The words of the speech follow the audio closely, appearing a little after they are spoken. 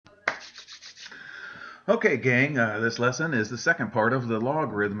Okay, gang, this lesson is the second part of the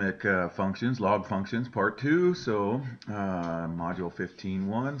logarithmic functions, log functions, part 2, so module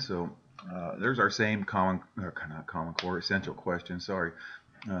 15.1. So there's our same common, not common core, essential question, sorry.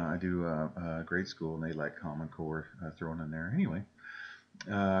 I do grade school and they like common core thrown in there. Anyway,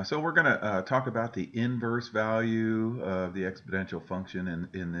 so we're going to talk about the inverse value of the exponential function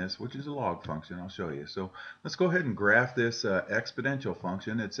in this, which is a log function. I'll show you. So let's go ahead and graph this exponential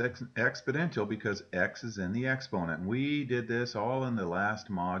function. It's exponential because x is in the exponent. We did this all in the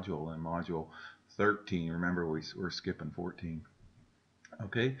last module, in module 13. Remember, we're skipping 14.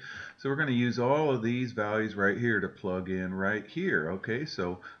 Okay, so we're going to use all of these values right here to plug in right here. Okay,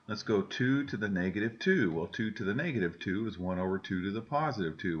 so let's go 2 to the negative 2. Well, 2 to the negative 2 is 1 over 2 to the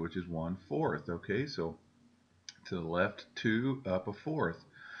positive 2, which is 1/4. Okay, so to the left 2, up a fourth.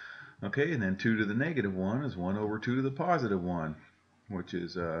 Okay, and then 2 to the negative 1 is 1 over 2 to the positive 1, which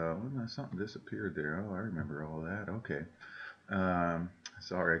is, something disappeared there. Oh, I remember all that. Okay.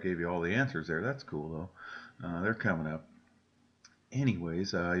 Sorry, I gave you all the answers there. That's cool, though. They're coming up.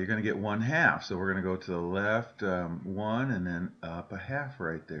 Anyways, you're going to get 1/2. So we're going to go to the left 1 and then up a half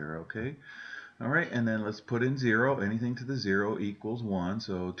right there, okay? All right, and then let's put in 0. Anything to the 0 equals 1.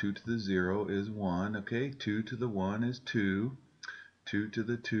 So 2 to the 0 is 1, okay? 2 to the 1 is 2. 2 to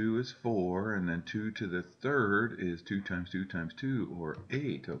the 2 is 4, and then 2 to the third is 2 times 2 times 2, or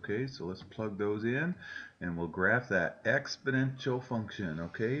 8, okay? So let's plug those in, and we'll graph that exponential function,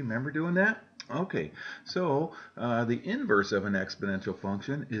 okay? Remember doing that? Okay, so the inverse of an exponential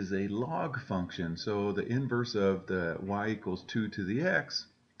function is a log function. So the inverse of the y equals 2 to the x,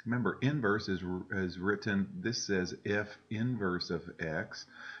 remember inverse is written, this says f inverse of x.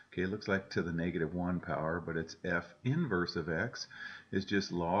 Okay, it looks like to the negative 1 power, but it's f inverse of x is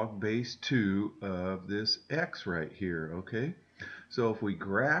just log base 2 of this x right here, okay? So if we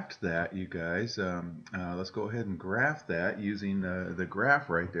graphed that, you guys, let's go ahead and graph that using the graph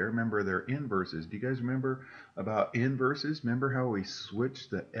right there. Remember, they're inverses. Do you guys remember about inverses? Remember how we switched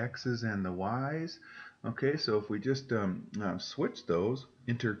the x's and the y's? Okay, so if we just switch those,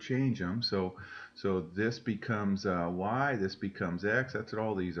 interchange them, so this becomes y, this becomes x. That's what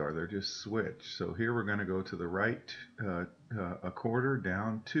all these are. They're just switched. So here we're going to go to the right a quarter,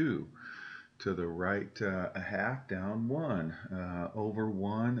 down 2. To the right a half, down 1. Over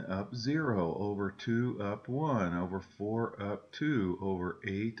 1, up 0. Over 2, up 1. Over 4, up 2. Over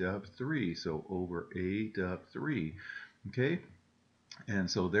 8, up 3. So over 8, up 3. Okay? And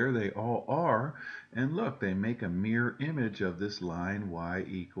so there they all are, and look, they make a mirror image of this line y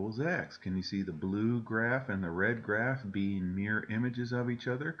equals x. Can you see the blue graph and the red graph being mirror images of each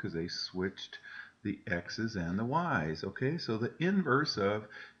other because they switched the x's and the y's? Okay, so the inverse of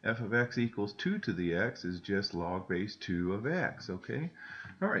f of x equals 2 to the x is just log base 2 of x. Okay,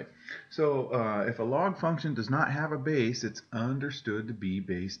 all right, so if a log function does not have a base, it's understood to be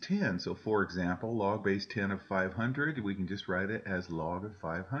base 10. So for example, log base 10 of 500, we can just write it as log of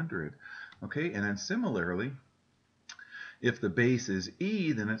 500. Okay, and then similarly, if the base is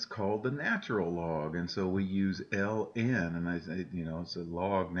e, then it's called the natural log, and so we use ln, and I say, you know, it's a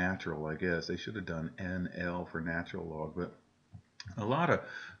log natural, I guess. They should have done nl for natural log, but a lot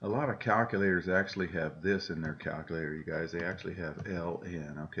of calculators actually have this in their calculator, you guys. They actually have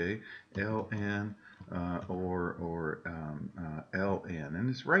ln, okay? ln or ln, and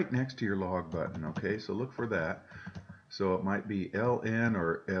it's right next to your log button, okay? So look for that. So it might be ln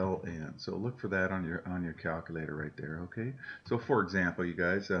or ln. So look for that on your calculator right there, okay? So for example, you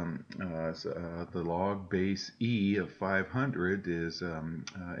guys, the log base e of 500 is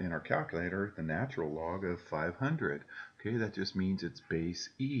in our calculator the natural log of 500. Okay, that just means it's base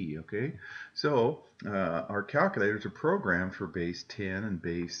e. Okay, so our calculators are programmed for base 10 and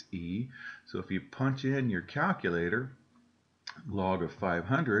base e. So if you punch in your calculator log of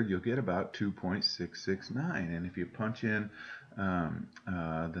 500, you'll get about 2.669. And if you punch in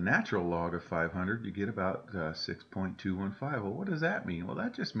the natural log of 500, you get about 6.215. Well, what does that mean? Well,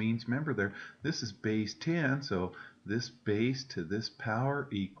 that just means, remember, this is base 10, so this base to this power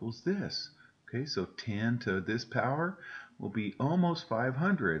equals this. Okay, so 10 to this power will be almost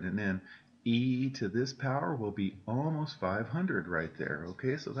 500, and then e to this power will be almost 500 right there.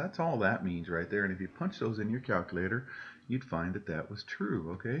 Okay, so that's all that means right there. And if you punch those in your calculator, you'd find that that was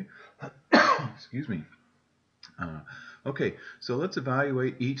true. Okay, excuse me. Okay, so let's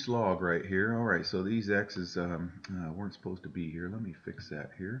evaluate each log right here. All right, so these x's weren't supposed to be here. Let me fix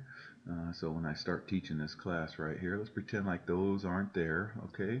that here. So when I start teaching this class right here, let's pretend like those aren't there.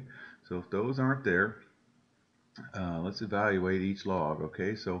 Okay, so if those aren't there, let's evaluate each log.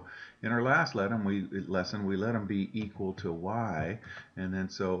 Okay, so in our last lesson we let them be equal to y, and then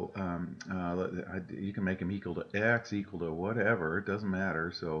so you can make them equal to x, equal to whatever, it doesn't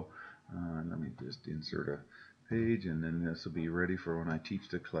matter. So let me just insert a page, and then this will be ready for when I teach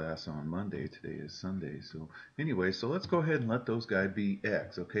the class on Monday. Today is Sunday. So anyway, so let's go ahead and let those guys be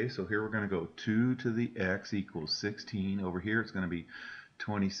x. Okay, so here we're going to go 2 to the x equals 16. Over here it's going to be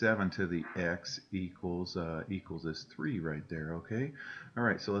 27 to the x equals this 3 right there. Okay, all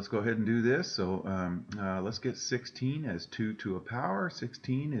right, so let's go ahead and do this. So let's get 16 as 2 to a power.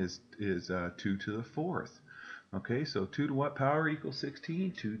 16 is 2 to the 4th. Okay, so 2 to what power equals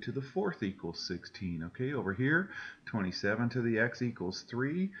 16? 2 to the 4th equals 16. Okay, over here, 27 to the x equals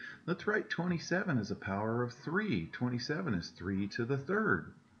 3. Let's write 27 as a power of 3. 27 is 3 to the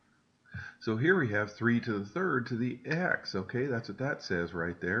 3rd. So here we have 3 to the 3rd to the x. Okay, that's what that says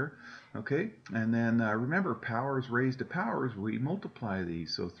right there. Okay, and then remember, powers raised to powers, we multiply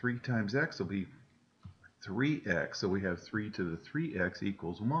these. So 3 times x will be 3x. So we have 3 to the 3x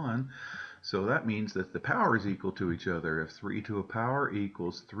equals 1. So that means that the power is equal to each other. If 3 to a power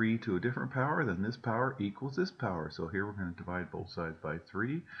equals 3 to a different power, then this power equals this power. So here we're going to divide both sides by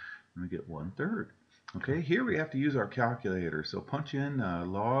 3, and we get 1/3. Okay, here we have to use our calculator. So punch in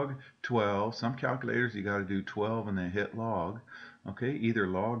log 12. Some calculators you got to do 12 and then hit log. Okay, either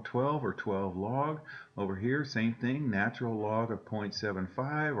log 12 or 12 log. Over here, same thing, natural log of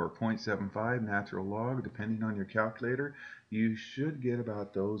 0.75 or 0.75 natural log, depending on your calculator. You should get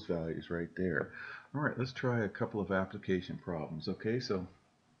about those values right there. All right, let's try a couple of application problems. Okay, so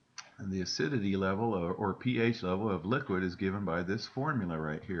the acidity level or pH level of liquid is given by this formula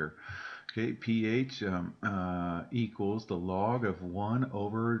right here. Okay, pH equals the log of 1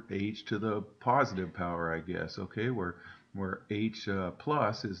 over h to the positive power, I guess. Okay, where H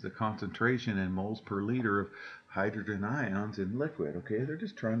plus is the concentration in moles per liter of hydrogen ions in liquid. Okay, they're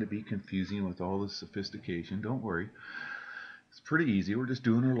just trying to be confusing with all this sophistication. Don't worry. It's pretty easy. We're just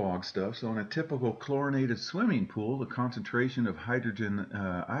doing our log stuff. So in a typical chlorinated swimming pool, the concentration of hydrogen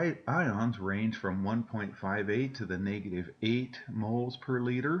ions range from 1.58 to the -8 moles per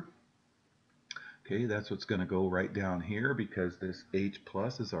liter. Okay, that's what's going to go right down here because this H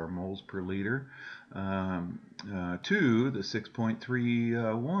plus is our moles per liter, to the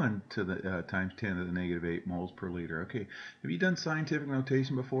 6.31 to the times 10 to the -8 moles per liter. Okay, have you done scientific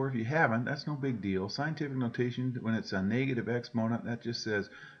notation before? If you haven't, that's no big deal. Scientific notation, when it's a negative exponent, that just says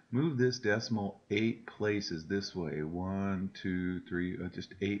move this decimal 8 places this way. 1, 2, 3,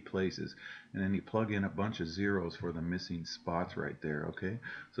 just 8 places. And then you plug in a bunch of zeros for the missing spots right there, okay?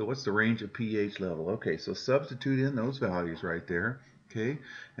 So what's the range of pH level? Okay, so substitute in those values right there, okay?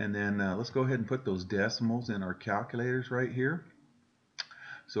 And then let's go ahead and put those decimals in our calculators right here.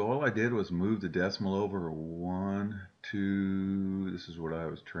 So all I did was move the decimal over 1, 2, this is what I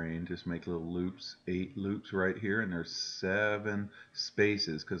was trained, just make little loops, 8 loops right here, and there's 7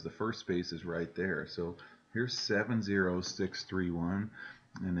 spaces because the first space is right there. So here's 70631,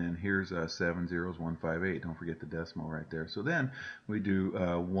 and then here's 70158. Don't forget the decimal right there. So then we do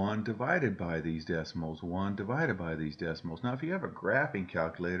 1 divided by these decimals, 1 divided by these decimals. Now if you have a graphing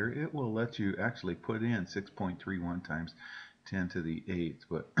calculator, it will let you actually put in 6.31 times 10 to the 8th,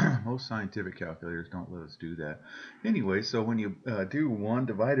 but most scientific calculators don't let us do that. Anyway, so when you do 1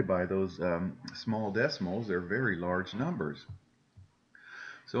 divided by those small decimals, they're very large numbers.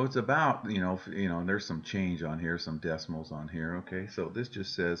 So it's about, there's some change on here, some decimals on here, okay? So this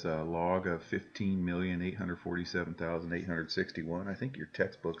just says log of 15,847,861. I think your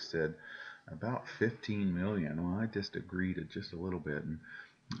textbook said about 15 million. Well, I disagreed just a little bit, and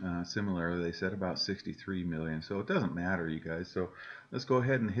similarly, they said about 63 million. So it doesn't matter, you guys. So let's go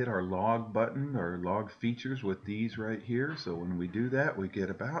ahead and hit our log button, or log features with these right here. So when we do that, we get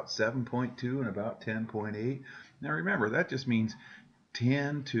about 7.2 and about 10.8. Now remember, that just means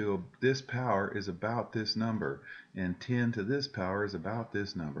 10 to this power is about this number, and 10 to this power is about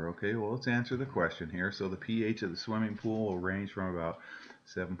this number. Okay, well, let's answer the question here. So the pH of the swimming pool will range from about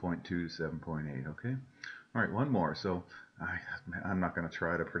 7.2 to 7.8. Okay, all right, one more. So I'm not going to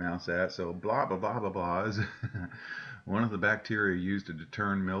try to pronounce that. So blah blah blah blah blah is one of the bacteria used to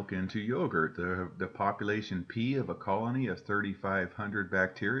turn milk into yogurt. The population P of a colony of 3,500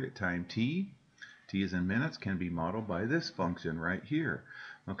 bacteria at time T is in minutes, can be modeled by this function right here.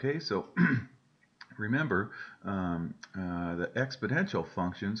 Okay, so remember, the exponential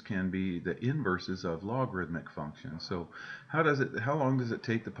functions can be the inverses of logarithmic functions. So how long does it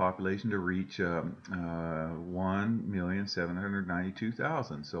take the population to reach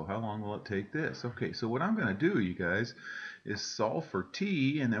 1,792,000? So how long will it take this? Okay, so what I'm going to do, you guys, is solve for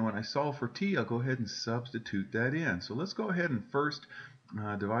t, and then when I solve for t, I'll go ahead and substitute that in. So let's go ahead and first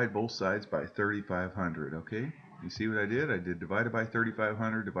divide both sides by 3,500, okay? You see what I did? I did divided by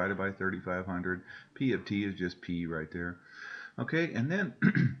 3,500, divided by 3,500. P of t is just p right there. Okay, and then,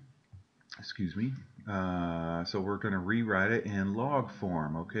 excuse me, so we're going to rewrite it in log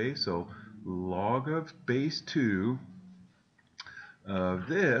form, okay? So log of base 2 of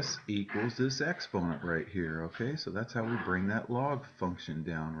this equals this exponent right here, okay? So that's how we bring that log function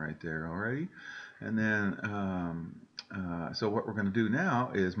down right there, alrighty? And then, so what we're going to do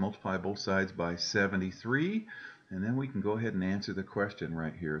now is multiply both sides by 73, and then we can go ahead and answer the question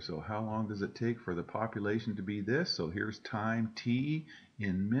right here. So how long does it take for the population to be this? So here's time t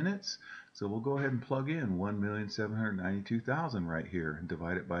in minutes. So we'll go ahead and plug in 1,792,000 right here and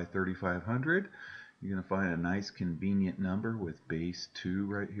divide it by 3,500. You're going to find a nice convenient number with base 2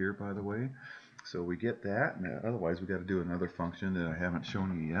 right here, by the way. So we get that. And otherwise, we've got to do another function that I haven't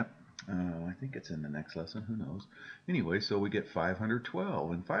shown you yet. I think it's in the next lesson. Who knows? Anyway, so we get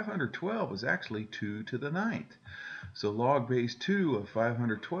 512. And 512 is actually 2 to the 9th. So log base 2 of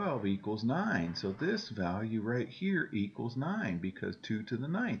 512 equals 9. So this value right here equals 9 because 2 to the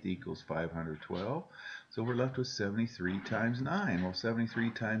 9th equals 512. So we're left with 73 times 9. Well, 73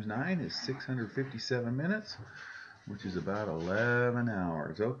 times 9 is 657 minutes, which is about 11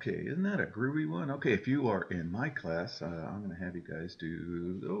 hours. Okay, isn't that a groovy one? Okay, if you are in my class, I'm going to have you guys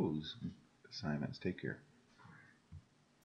do those assignments. Take care.